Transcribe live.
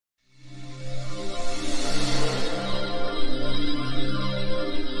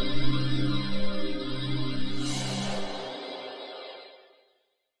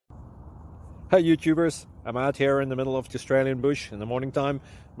Hey YouTubers, I'm out here in the middle of the Australian bush in the morning time.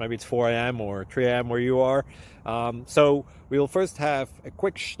 Maybe it's 4 a.m. or 3 a.m. where you are. So we'll first have a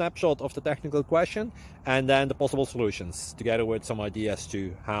quick snapshot of the technical question and then the possible solutions, together with some ideas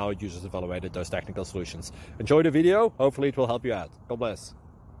to how users evaluated those technical solutions. Enjoy the video, hopefully it will help you out. God bless.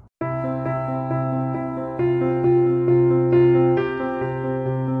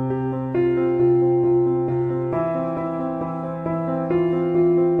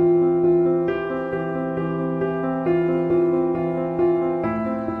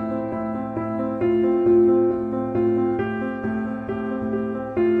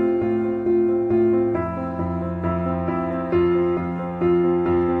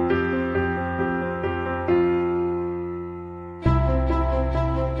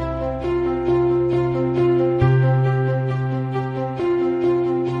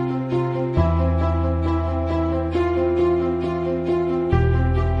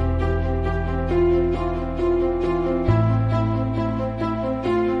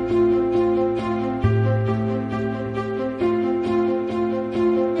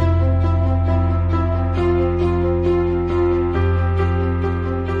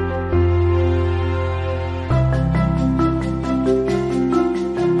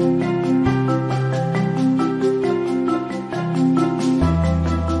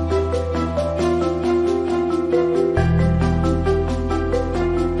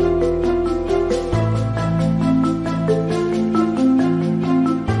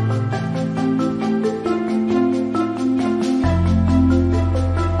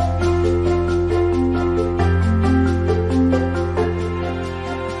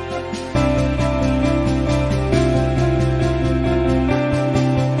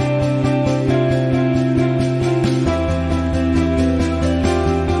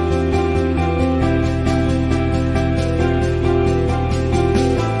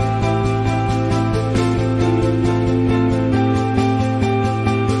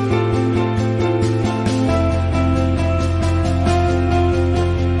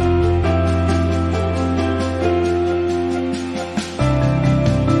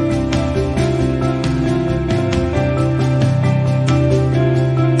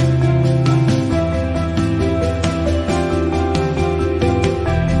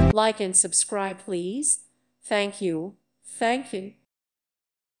 Like and subscribe, please. Thank you. Thank you.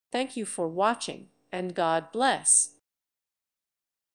 Thank you for watching, and God bless.